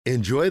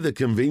Enjoy the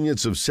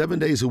convenience of 7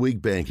 days a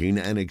week banking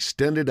and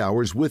extended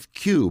hours with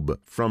Cube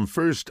from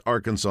First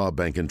Arkansas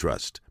Bank and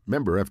Trust.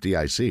 Member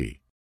FDIC.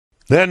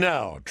 And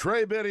now,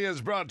 Trey Biddy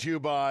is brought to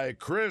you by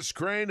Chris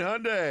Crane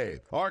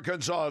Hyundai,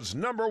 Arkansas's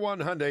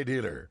 #1 Hyundai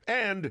dealer,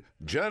 and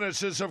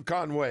Genesis of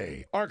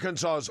Conway,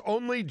 Arkansas's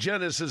only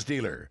Genesis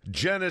dealer.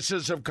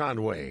 Genesis of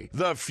Conway,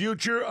 the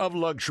future of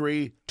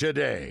luxury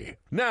today.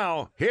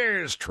 Now,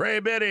 here's Trey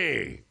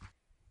Biddy.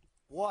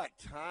 What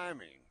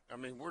timing. I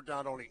mean, we're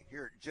not only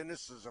here at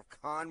Genesis of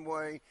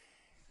Conway,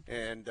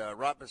 and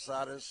right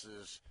beside us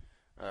is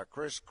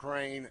Chris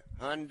Crane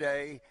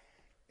Hyundai,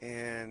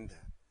 and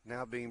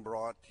now being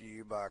brought to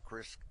you by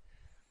Chris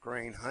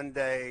Crane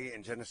Hyundai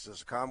and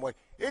Genesis of Conway,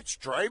 it's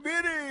Trey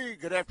Biddy.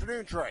 Good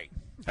afternoon, Trey.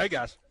 Hey,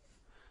 guys.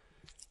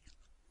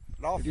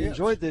 Have you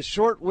enjoyed this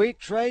short week,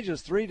 Trey?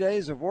 Just 3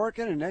 days of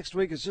working, and next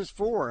week is just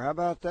 4. How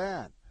about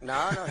that?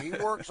 No, he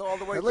works all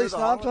the way At through least the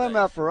I'm talking holidays.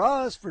 about for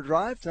us, for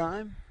drive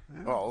time.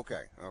 Oh,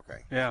 okay.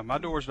 Yeah, my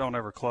doors don't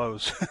ever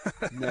close.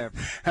 Never.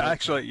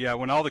 Actually, yeah,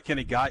 when all the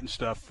Kenny Guyton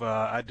stuff,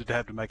 I did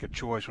have to make a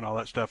choice when all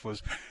that stuff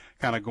was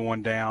kind of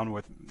going down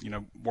with,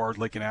 word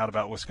leaking out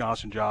about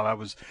Wisconsin job. I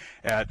was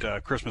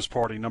at Christmas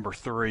party number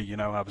 3.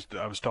 I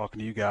was talking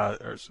to you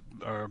guys,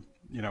 or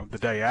the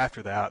day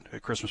after that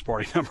at Christmas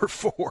party number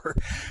 4.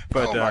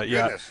 But oh my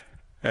yeah. goodness.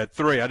 At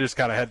 3, I just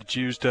kind of had to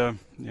choose to,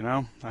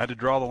 I had to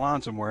draw the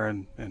line somewhere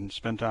and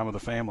spend time with the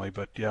family.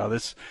 But yeah,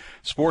 this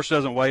sports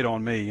doesn't wait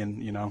on me,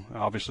 and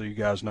obviously you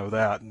guys know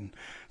that. And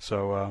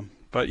so,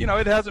 but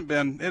it hasn't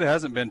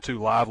been too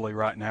lively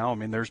right now. I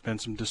mean, there's been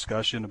some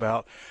discussion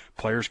about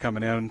players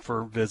coming in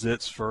for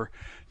visits for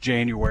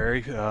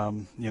January,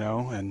 but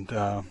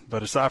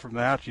aside from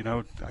that,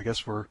 I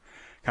guess we're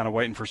kind of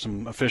waiting for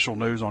some official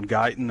news on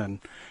Guyton and.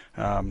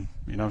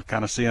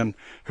 Kind of seeing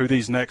who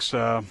these next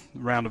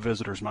round of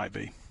visitors might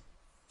be.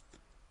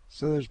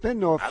 So there's been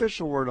no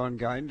official word on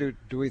Guyton.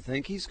 Do we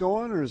think he's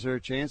going, or is there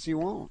a chance he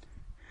won't?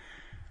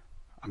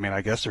 I mean,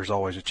 I guess there's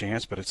always a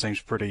chance, but it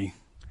seems pretty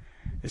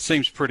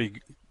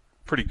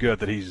good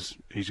that he's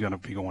going to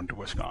be going to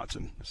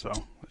Wisconsin. So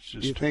it's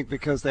just. Do you think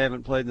because they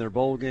haven't played in their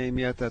bowl game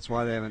yet, that's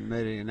why they haven't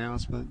made any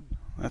announcement?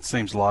 That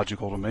seems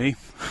logical to me.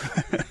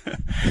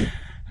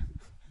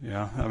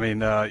 Yeah, I mean,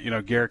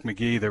 Garrick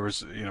McGee, there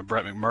was,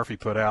 Brett McMurphy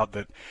put out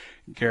that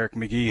Garrick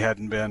McGee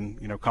hadn't been,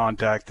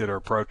 contacted or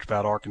approached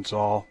about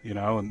Arkansas, and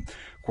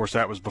of course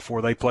that was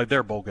before they played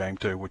their bowl game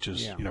too, which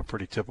is,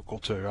 pretty typical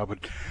too. I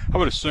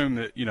would assume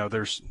that,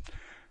 there's,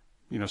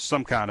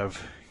 some kind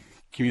of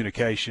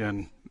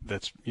communication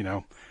that's,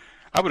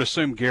 I would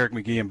assume Garrick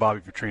McGee and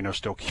Bobby Petrino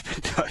still keep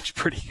in touch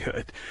pretty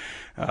good,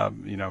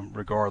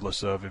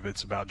 regardless of if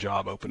it's about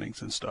job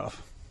openings and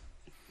stuff.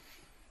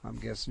 I'm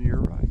guessing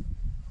you're right.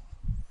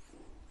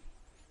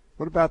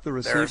 What about the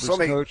receivers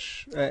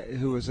coach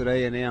who was at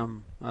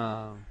A&M?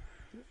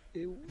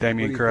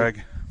 Damian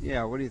Craig.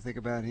 Yeah, what do you think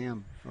about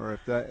him, or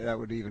if that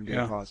would even be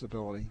a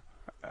possibility?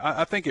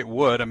 I think it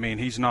would. I mean,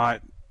 he's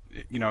not,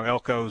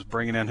 Elko's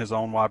bringing in his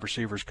own wide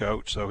receivers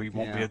coach, so he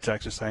won't be at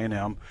Texas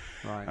A&M.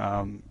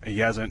 Right. He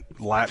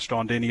hasn't latched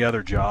onto any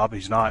other job.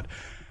 He's not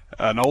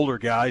an older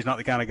guy. He's not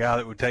the kind of guy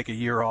that would take a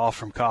year off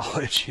from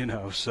college,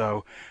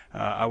 So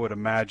I would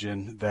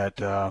imagine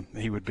that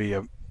he would be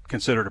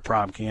considered a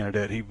prime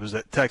candidate. He was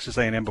at Texas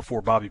A&M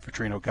before Bobby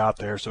Petrino got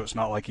there, so it's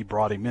not like he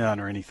brought him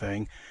in or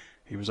anything.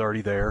 He was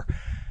already there.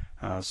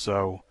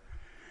 So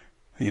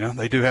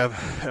they do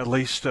have at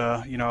least,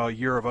 a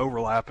year of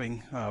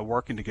overlapping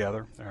working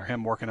together, or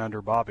him working under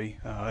Bobby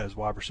as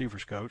wide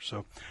receivers coach.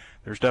 So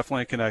there's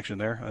definitely a connection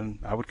there, and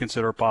I would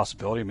consider a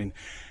possibility. I mean,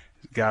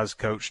 guys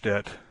coached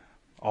at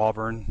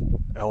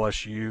Auburn,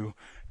 LSU,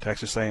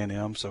 Texas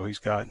A&M, so he's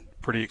got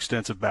pretty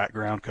extensive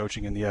background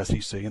coaching in the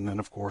SEC, and then,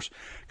 of course,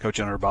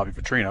 coaching under Bobby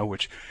Petrino,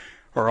 which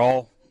are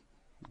all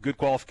good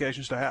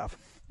qualifications to have.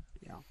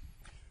 Yeah.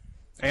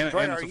 And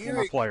Trey, as a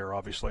former player,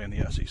 obviously, in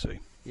the SEC.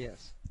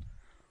 Yes.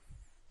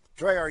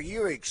 Trey, are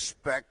you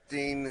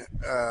expecting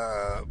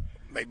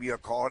maybe you'll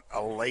call it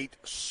a late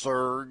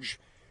surge?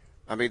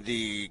 I mean,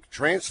 the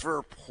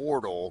transfer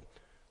portal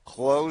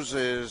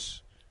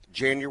closes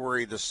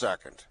January the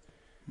 2nd.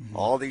 Mm-hmm.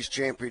 All these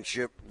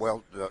the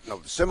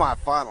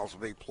semifinals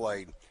will be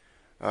played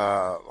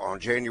on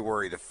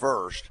January the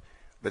 1st,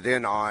 but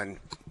then on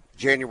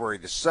January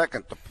the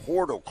 2nd, the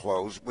portal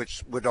closed,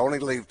 which would only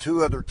leave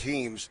 2 other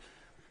teams,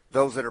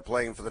 those that are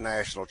playing for the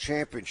national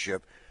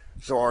championship.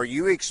 So are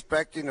you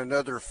expecting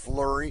another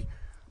flurry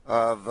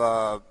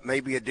of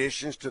maybe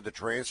additions to the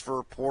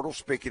transfer portal?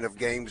 Speaking of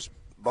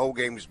bowl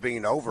games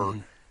being over,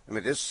 I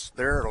mean,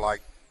 there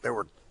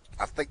were,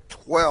 I think,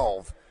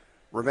 12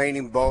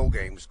 remaining bowl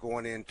games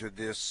going into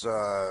this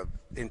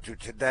into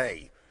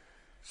today.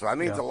 So that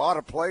means a lot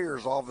of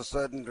players all of a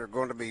sudden are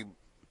going to be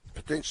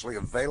potentially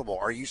available.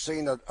 Are you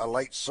seeing a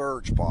late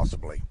surge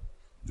possibly?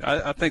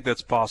 I think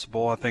that's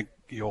possible. I think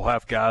you'll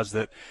have guys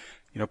that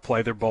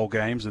play their bowl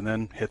games and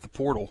then hit the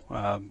portal.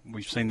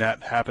 We've seen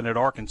that happen at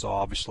Arkansas,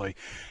 obviously.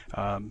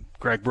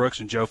 Greg Brooks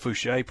and Joe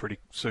Fouché pretty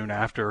soon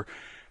after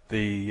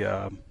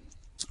the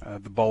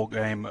bowl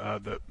game,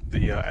 the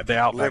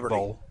Outback Liberty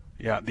Bowl.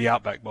 Yeah, the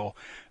Outback Bowl.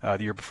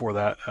 The year before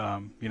that,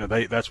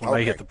 that's when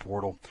they hit the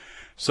portal.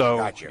 So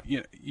Gotcha.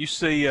 you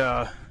see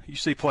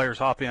players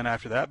hop in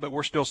after that, but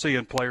we're still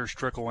seeing players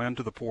trickle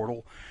into the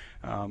portal.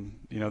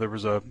 There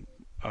was a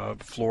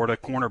Florida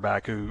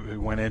cornerback who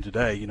went in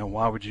today.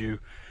 Why would you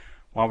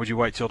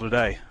wait till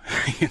today?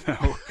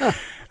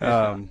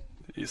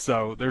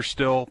 So there's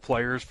still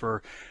players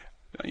for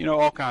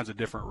all kinds of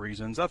different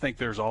reasons. I think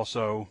there's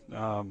also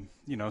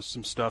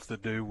some stuff to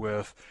do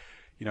with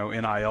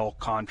NIL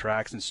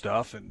contracts and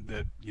stuff, and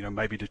that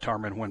maybe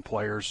determine when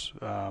players.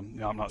 I'm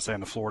not saying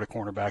the Florida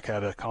cornerback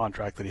had a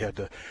contract that he had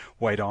to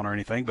wait on or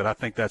anything, but I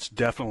think that's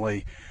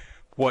definitely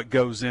what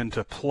goes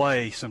into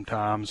play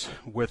sometimes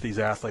with these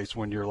athletes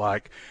when you're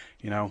like,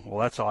 well,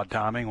 that's odd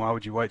timing. Why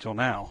would you wait till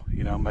now?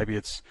 Maybe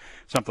it's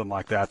something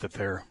like that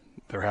they're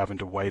having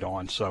to wait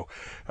on. So,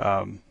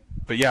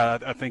 but yeah,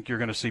 I think you're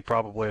going to see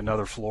probably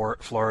another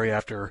flurry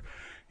after,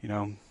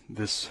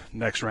 this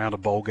next round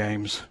of bowl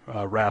games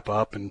wrap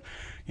up, and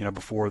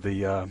before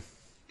the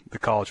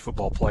college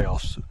football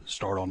playoffs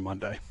start on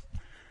Monday.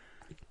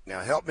 Now,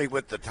 help me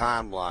with the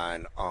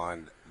timeline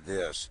on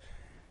this.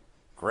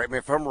 Correct me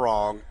if I'm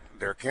wrong.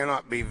 There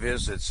cannot be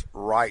visits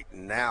right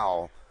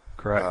now.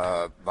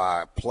 Correct.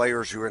 By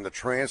players who are in the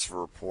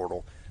transfer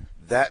portal.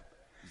 That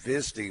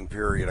visiting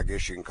period, I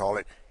guess you can call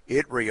it,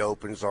 it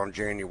reopens on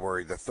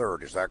January the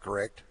 3rd. Is that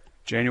correct?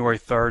 January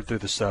 3rd through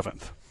the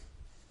 7th.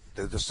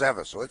 Through the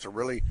 7th, so it's a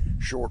really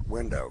short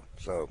window.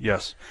 So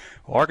yes,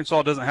 well,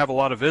 Arkansas doesn't have a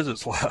lot of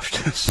visits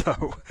left,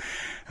 so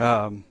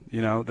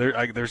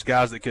there's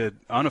guys that could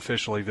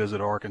unofficially visit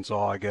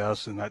Arkansas, I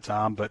guess, in that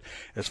time. But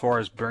as far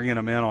as bringing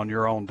them in on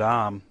your own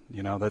dime,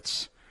 they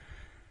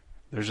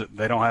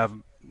don't have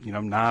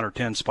 9 or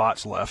 10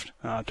 spots left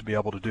to be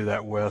able to do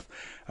that with.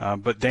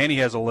 But Danny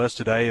has a list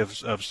today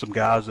of some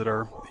guys that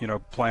are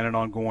planning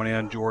on going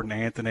in. Jordan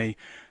Anthony,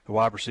 the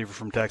wide receiver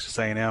from Texas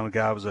A&M, the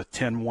guy was a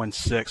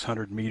 10.16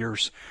 100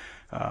 meters.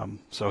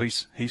 So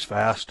he's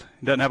fast.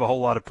 He doesn't have a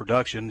whole lot of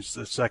production. He's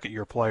a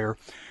second-year player.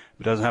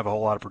 He doesn't have a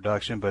whole lot of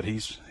production, but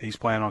he's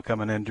planning on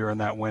coming in during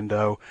that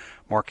window.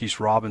 Marquise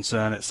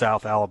Robinson at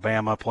South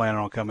Alabama planning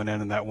on coming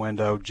in that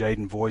window.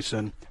 Jaden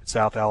Voisin at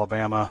South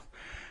Alabama,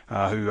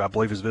 who I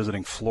believe is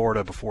visiting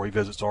Florida before he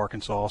visits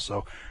Arkansas.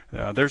 So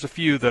there's a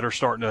few that are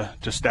starting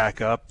to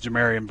stack up.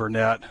 Jamarian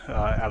Burnett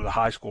out of the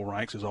high school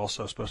ranks is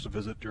also supposed to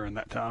visit during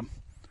that time.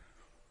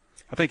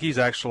 I think he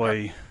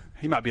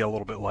might be a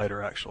little bit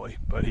later actually,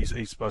 but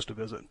he's supposed to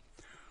visit.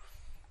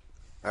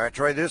 All right,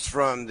 Trey, this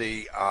from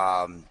the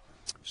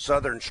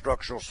Southern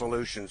Structural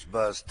Solutions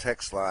Buzz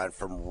text line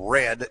from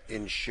Red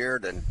in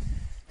Sheridan.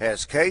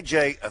 Has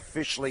KJ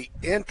officially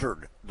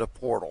entered the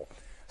portal?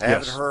 I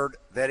haven't heard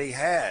that he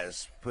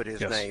has put his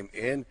name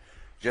in,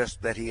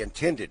 just that he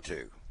intended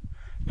to.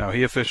 No,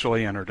 he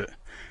officially entered it.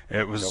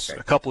 It was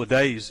a couple of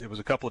days. It was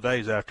a couple of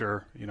days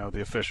after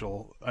the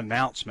official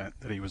announcement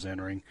that he was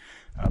entering,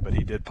 but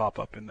he did pop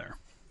up in there.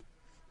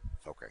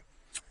 Okay.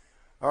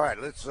 All right,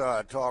 let's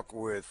talk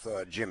with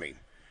Jimmy.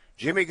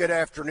 Jimmy, good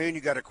afternoon.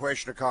 You got a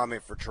question or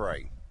comment for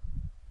Trey?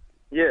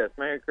 Yes,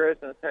 Merry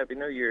Christmas, Happy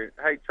New Year.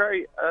 Hey,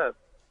 Trey,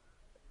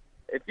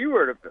 if you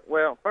were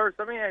to, first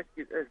let me ask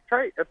you,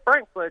 Frank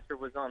Fletcher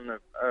was on the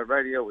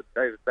radio with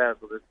David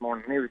Basil this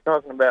morning, and he was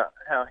talking about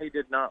how he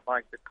did not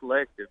like the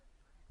collective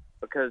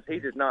because he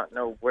did not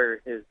know where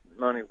his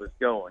money was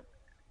going.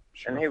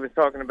 Sure. And he was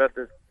talking about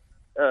this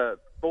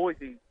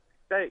Boise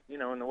State,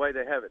 in the way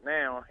they have it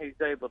now. He's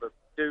able to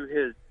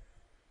do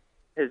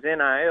his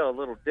NIL a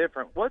little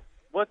different.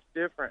 What's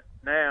different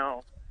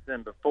now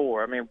than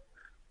before? I mean,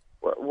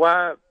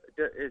 why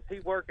is he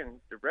working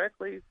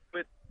directly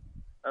with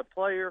a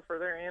player for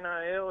their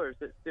NIL, or is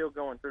it still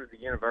going through the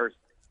university?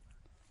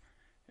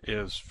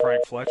 Is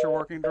Frank Fletcher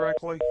working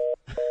directly?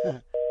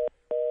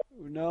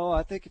 No,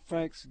 I think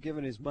Frank's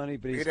giving his money,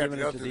 but he's giving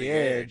it to the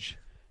Edge.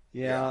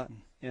 Yeah,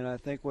 and I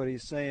think what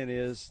he's saying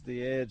is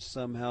the Edge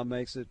somehow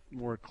makes it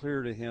more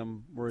clear to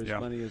him where his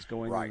money is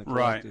going than the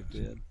collective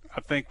did.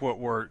 I think what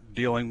we're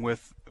dealing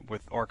with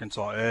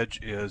Arkansas Edge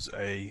is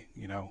a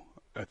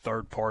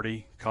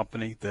third-party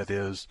company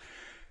that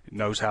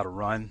knows how to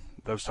run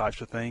those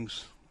types of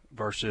things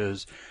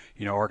versus,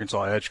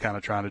 Arkansas Edge kind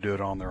of trying to do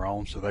it on their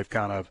own. So they've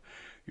kind of,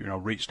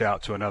 reached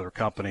out to another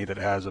company that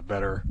has a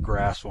better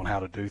grasp on how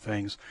to do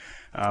things.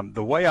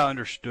 The way I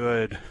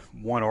understood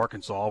One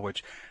Arkansas,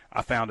 which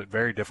I found it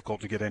very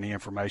difficult to get any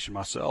information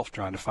myself,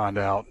 trying to find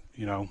out,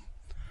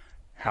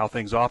 how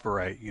things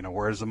operate,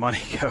 where does the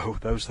money go,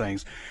 those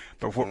things.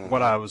 But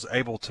what I was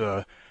able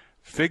to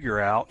figure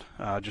out,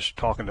 just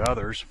talking to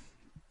others,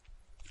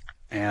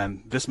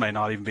 and this may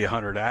not even be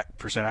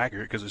 100%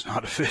 accurate because it's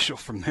not official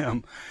from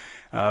them,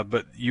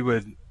 but you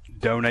would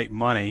donate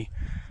money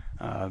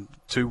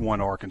to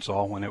One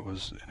Arkansas when it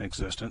was in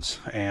existence,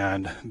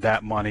 and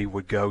that money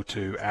would go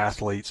to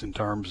athletes in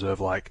terms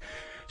of like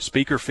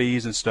speaker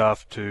fees and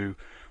stuff to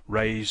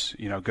raise,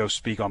 go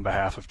speak on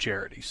behalf of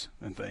charities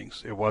and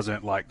things. It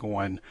wasn't like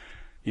going,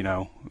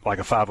 like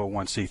a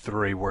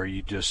 501c3 where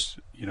you just,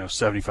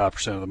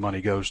 75% of the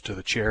money goes to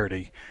the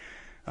charity.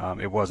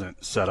 it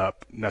wasn't set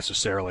up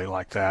necessarily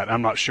like that.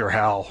 I'm not sure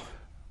how,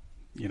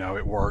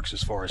 it works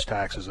as far as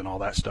taxes and all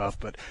that stuff,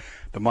 but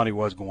the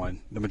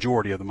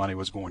majority of the money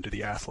was going to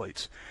the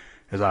athletes,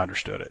 as I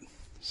understood it.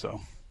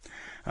 So,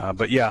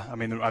 but yeah, I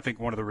mean, I think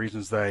one of the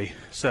reasons they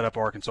set up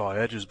Arkansas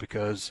Edge is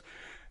because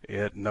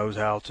it knows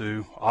how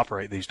to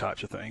operate these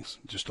types of things,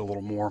 just a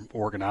little more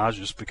organized,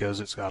 just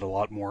because it's got a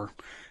lot more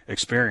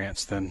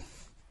experience than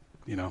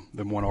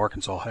one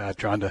Arkansas had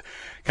trying to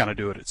kind of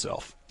do it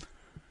itself.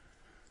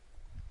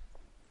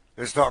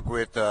 Let's talk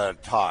with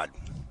Todd.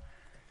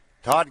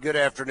 Todd, good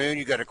afternoon.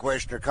 You got a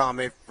question or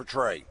comment for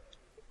Trey?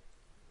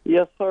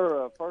 Yes,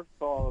 sir. First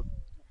of all,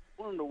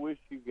 I wanted to wish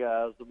you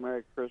guys a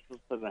Merry Christmas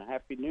and a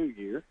Happy New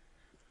Year.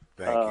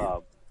 Thank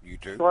you. You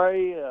too.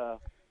 Trey,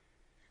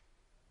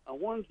 I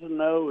wanted to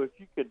know if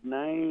you could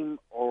name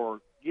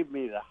or give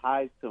me the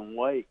heights and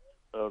weights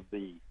of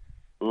the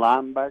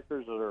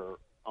linebackers that are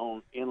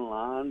in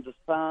line to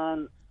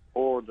sign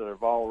or that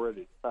have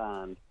already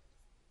signed,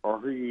 or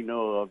who you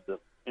know of.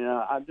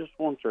 I just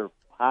want their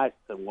heights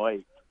and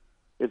weights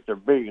if they're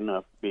big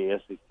enough to be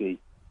SEC.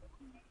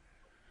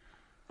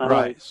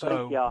 Right.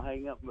 Thank y'all.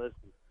 Hang up and listen.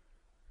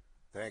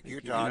 Thank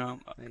you, Todd.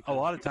 A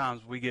lot of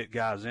times we get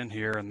guys in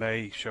here and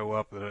they show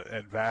up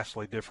at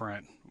vastly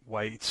different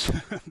weights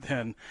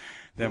than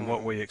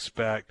what we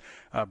expect.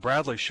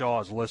 Bradley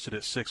Shaw is listed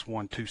at 6'1",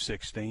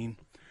 216,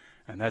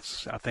 and I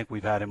think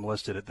we've had him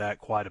listed at that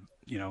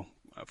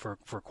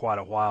for quite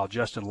a while.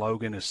 Justin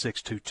Logan is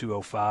 6'2",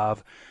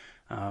 205.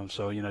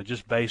 So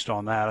just based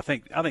on that, I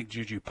think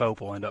Juju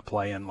Pope will end up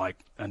playing like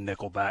a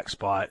nickelback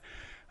spot.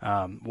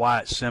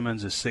 Wyatt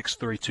Simmons is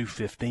 6'3",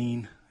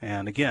 215,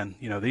 and again,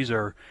 these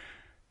are,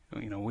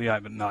 we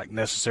haven't not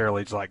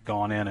necessarily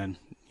gone in and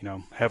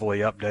heavily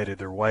updated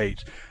their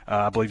weights.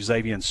 I believe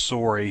Xavier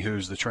Sori,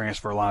 who's the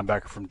transfer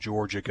linebacker from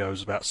Georgia,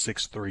 goes about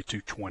 6'3",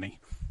 220.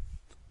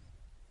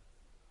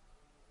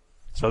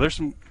 So there's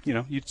some,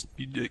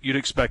 you'd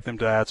expect them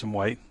to add some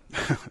weight,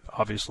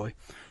 obviously.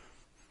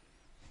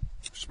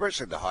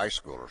 Especially the high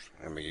schoolers.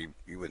 I mean,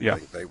 you would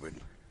think they would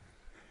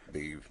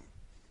be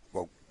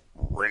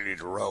ready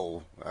to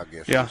roll, I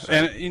guess. Yeah,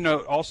 and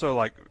also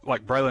like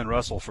Braylon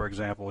Russell, for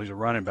example, he's a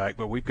running back,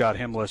 but we've got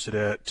him listed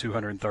at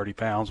 230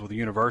 pounds. With the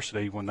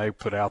university, when they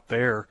put out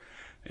their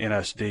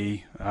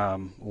NSD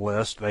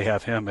list, they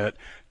have him at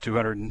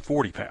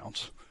 240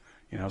 pounds.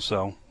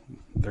 So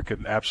there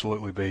could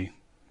absolutely be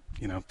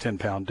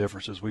 10-pound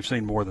differences. We've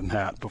seen more than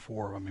that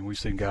before. I mean, we've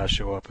seen guys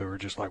show up who are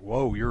just like,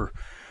 whoa, you're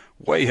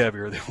way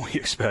heavier than we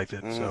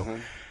expected. Mm-hmm.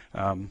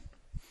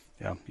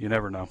 So, you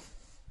never know.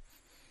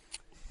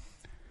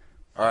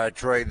 All right,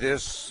 Trey,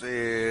 this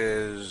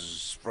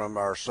is from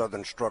our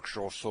Southern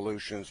Structural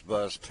Solutions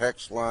Buzz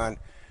text line.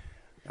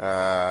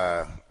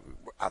 I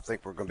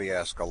think we're going to be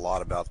asked a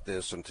lot about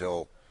this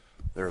until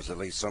there's at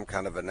least some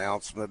kind of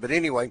announcement. But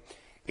anyway,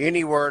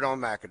 any word on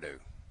McAdoo?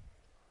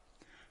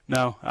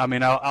 No, I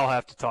mean, I'll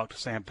have to talk to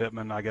Sam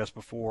Pittman, I guess,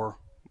 before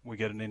we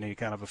get any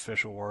kind of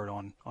official word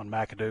on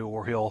McAdoo,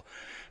 or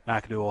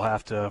McAdoo will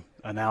have to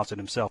announce it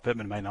himself.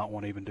 Pittman may not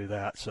want to even do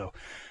that. So,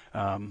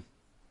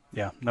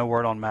 no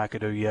word on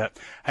McAdoo yet.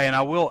 Hey, and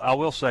I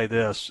will say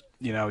this,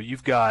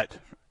 you've got,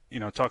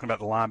 talking about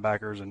the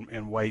linebackers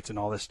and weights and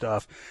all this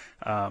stuff,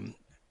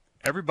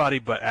 everybody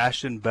but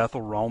Ashton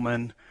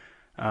Bethel-Roman,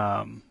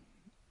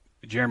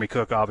 Jeremy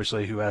Cook,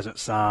 obviously, who hasn't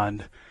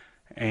signed,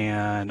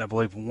 and I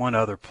believe one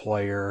other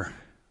player.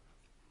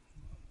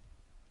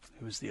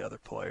 Who was the other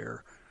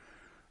player?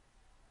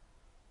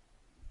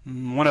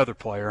 One other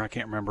player, I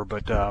can't remember,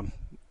 but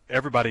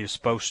everybody is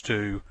supposed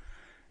to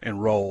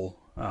enroll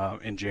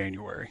in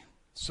January.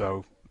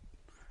 So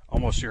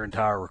almost your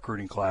entire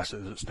recruiting class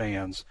as it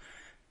stands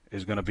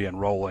is going to be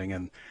enrolling,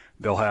 and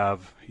they'll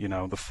have,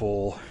 the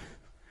full,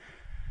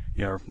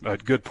 a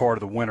good part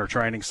of the winter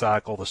training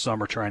cycle, the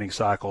summer training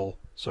cycle.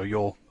 So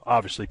you'll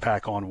obviously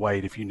pack on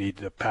weight if you need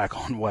to pack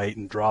on weight,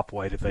 and drop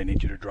weight if they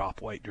need you to drop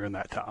weight during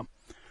that time.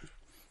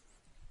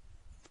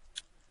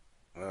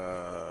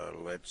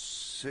 Let's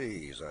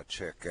see as I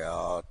check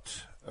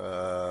out.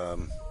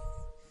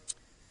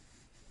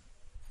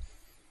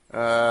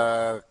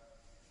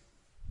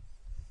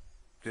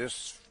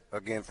 This,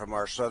 again, from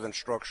our Southern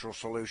Structural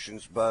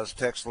Solutions Buzz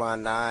text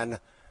line 9, I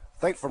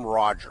think from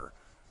Roger,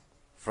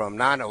 from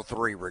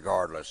 903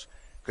 regardless.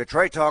 Could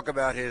Trey talk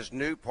about his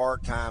new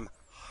part-time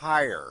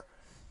hire?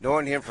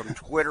 Knowing him from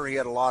Twitter, he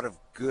had a lot of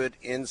good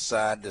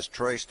insight. Does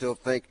Trey still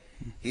think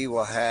he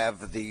will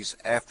have these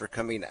after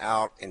coming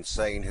out and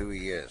saying who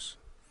he is?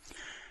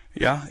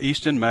 Yeah,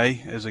 Easton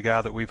May is a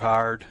guy that we've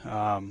hired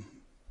on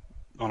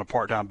a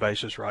part-time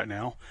basis right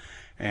now,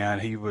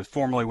 and he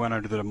formerly went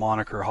under the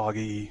moniker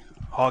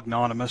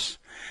Hognonymous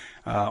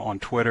on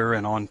Twitter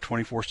and on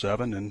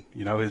 24/7, and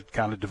has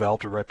kind of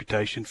developed a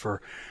reputation for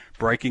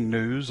breaking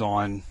news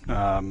on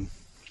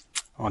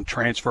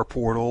transfer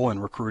portal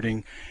and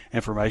recruiting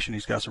information.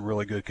 He's got some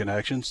really good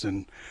connections,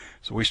 and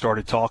so we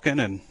started talking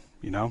and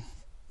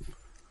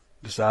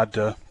decided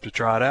to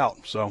try it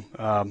out. So,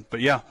 but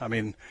yeah, I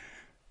mean,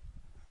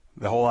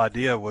 the whole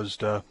idea was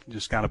to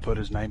just kind of put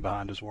his name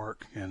behind his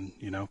work, and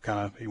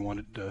he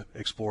wanted to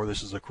explore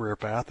this as a career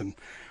path, and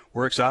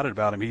we're excited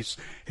about him.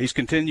 He's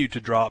continued to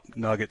drop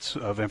nuggets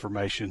of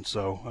information,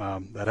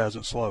 so that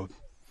hasn't slowed.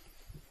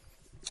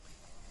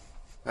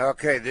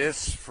 Okay,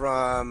 this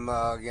from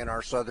again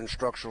our Southern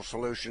Structural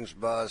Solutions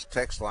Buzz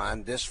text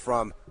line. This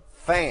from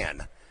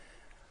Fan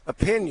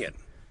Opinion.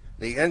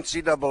 The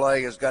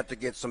NCAA has got to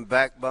get some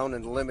backbone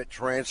and limit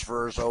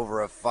transfers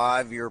over a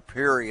 5-year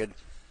period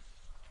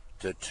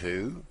to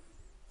 2.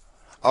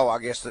 Oh, I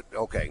guess that,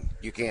 okay,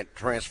 you can't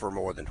transfer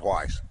more than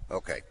twice.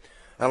 Okay.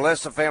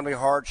 Unless the family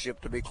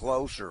hardship to be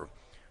closer.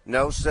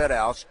 No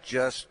set-outs,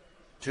 just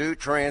 2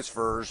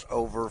 transfers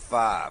over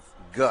 5.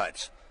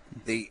 Guts.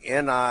 The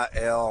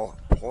NIL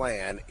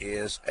plan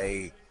is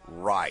a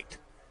right.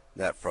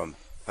 That from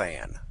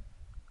Fan.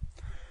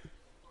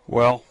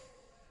 Well,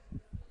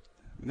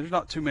 there's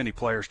not too many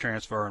players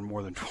transferring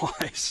more than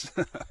twice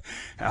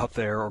out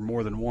there, or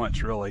more than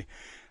once, really.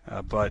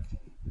 But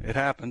it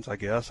happens, I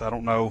guess. I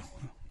don't know.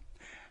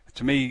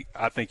 To me,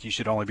 I think you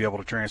should only be able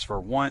to transfer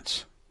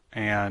once.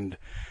 And,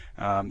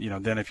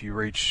 then if you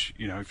reach,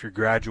 if you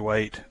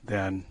graduate,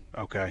 then,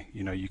 okay,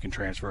 you can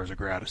transfer as a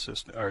grad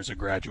assistant or as a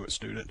graduate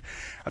student.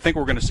 I think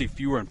we're going to see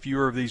fewer and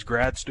fewer of these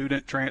grad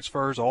student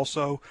transfers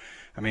also.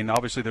 I mean,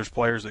 obviously there's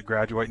players that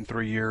graduate in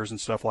 3 years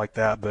and stuff like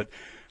that, but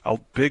a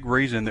big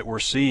reason that we're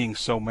seeing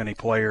so many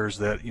players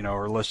that,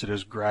 are listed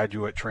as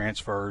graduate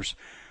transfers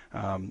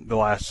the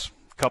last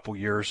couple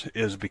years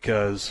is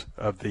because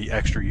of the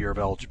extra year of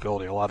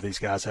eligibility. A lot of these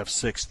guys have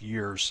 6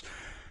 years,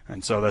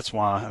 and so that's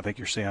why I think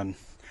you're seeing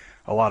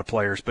a lot of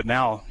players. But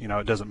now,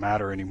 it doesn't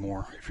matter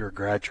anymore. If you're a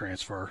grad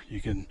transfer,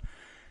 you can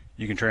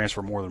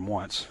transfer more than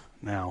once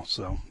now.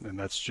 So, and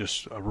that's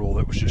just a rule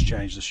that was just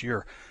changed this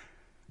year.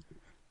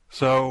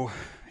 So,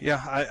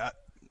 yeah,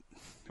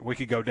 we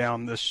could go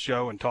down this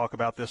show and talk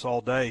about this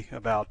all day,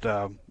 about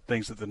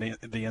things that the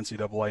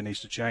NCAA needs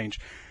to change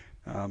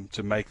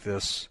to make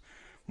this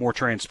more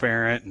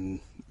transparent and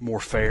more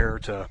fair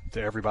to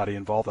everybody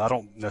involved. I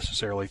don't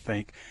necessarily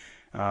think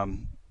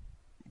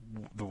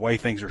the way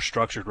things are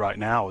structured right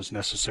now is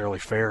necessarily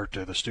fair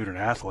to the student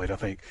athlete. I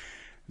think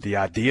the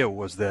idea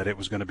was that it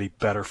was going to be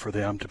better for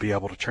them to be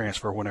able to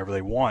transfer whenever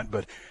they want.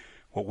 But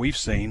what we've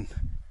seen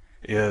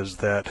is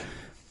that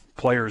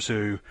players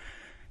who,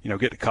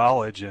 get to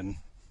college and,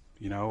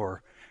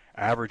 or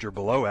average or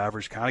below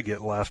average kind of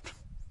get left,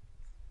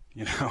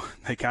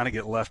 they kind of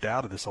get left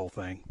out of this whole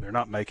thing. They're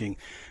not making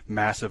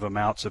massive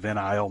amounts of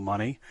NIL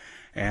money.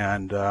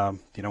 And,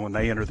 when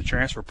they enter the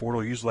transfer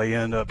portal, usually they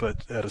end up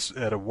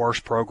at a worse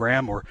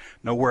program or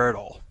nowhere at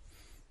all.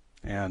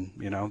 And,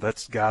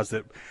 that's guys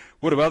that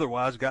would have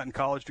otherwise gotten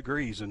college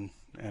degrees, and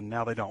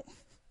now they don't.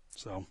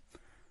 So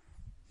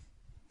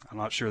I'm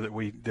not sure that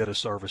we did a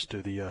service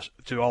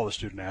to all the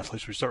student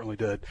athletes. We certainly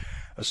did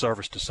a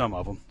service to some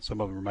of them.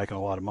 Some of them are making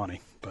a lot of money,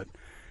 but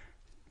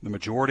the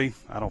majority,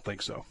 I don't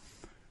think so.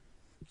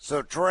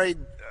 So, Trey,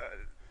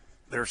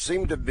 there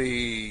seemed to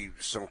be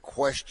some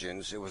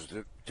questions. It was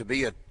to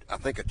be, I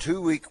think, a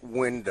 2-week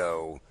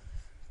window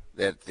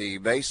that the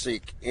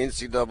basic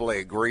NCAA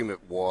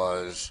agreement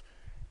was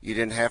you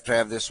didn't have to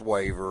have this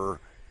waiver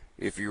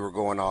if you were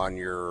going on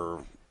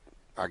your,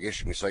 I guess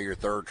you can say, your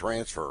third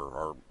transfer,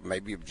 or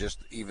maybe just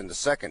even the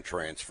second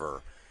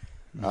transfer.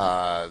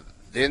 Mm-hmm.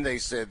 Then they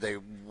said they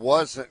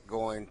wasn't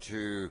going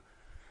to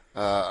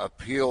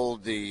appeal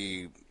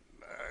the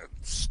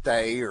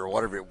stay or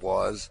whatever it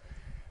was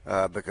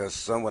because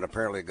someone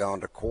apparently had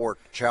gone to court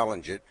to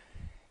challenge it.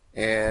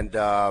 And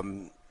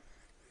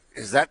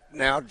is that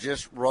now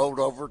just rolled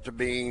over to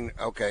being,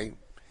 okay,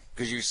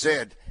 because you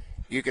said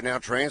you can now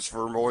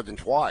transfer more than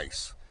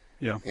twice.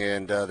 Yeah.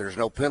 And there's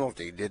no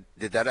penalty. Did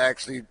that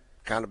actually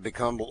kind of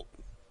become,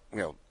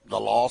 the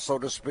law, so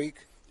to speak?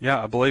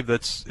 Yeah, I believe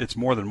it's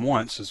more than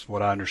once is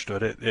what I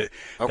understood it.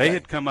 Okay. They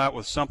had come out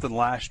with something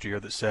last year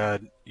that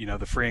said,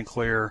 the free and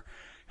clear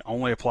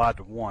only applied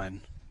to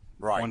one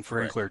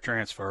free and clear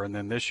transfer. And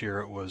then this year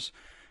it was,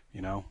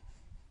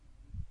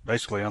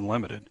 basically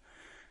unlimited.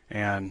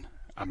 And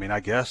I mean,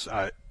 I guess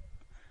I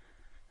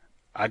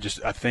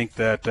think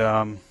that,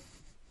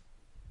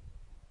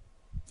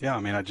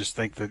 I just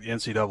think that the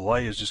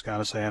NCAA is just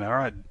kind of saying, all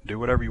right, do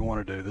whatever you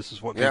want to do. This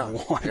is what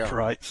people want,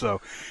 right? So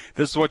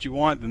this is what you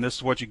want, and this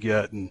is what you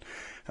get. And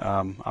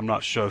I'm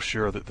not so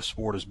sure that the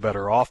sport is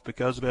better off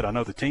because of it. I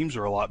know the teams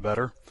are a lot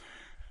better.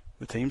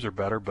 The teams are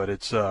better, but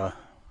it's, I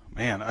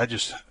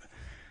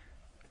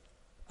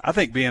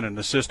think being an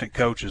assistant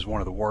coach is one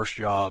of the worst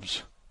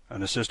jobs.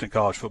 An assistant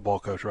college football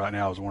coach right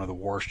now is one of the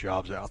worst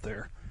jobs out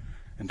there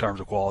in terms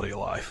of quality of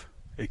life.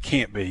 It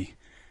can't be.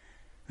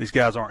 These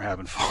guys aren't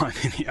having fun.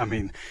 I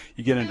mean,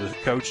 you get into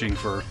coaching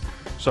for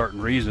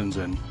certain reasons,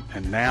 and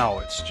now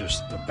it's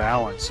just the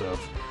balance of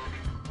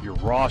your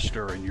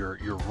roster and your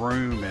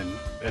room and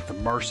at the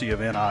mercy of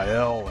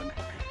NIL, and,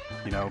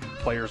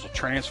 players will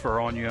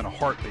transfer on you in a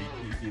heartbeat.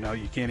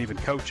 You can't even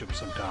coach them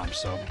sometimes.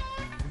 So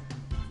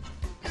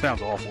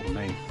sounds awful to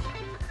me.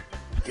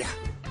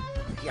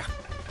 Yeah.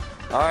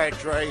 All right,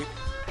 Trey.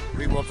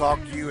 We will talk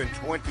to you in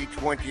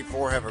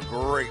 2024. Have a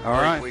great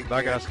weekend.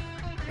 Bye, guys.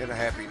 And a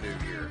happy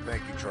new year.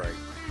 Thank you, Trey.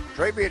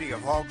 Trey Biddy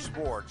of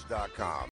hogsports.com.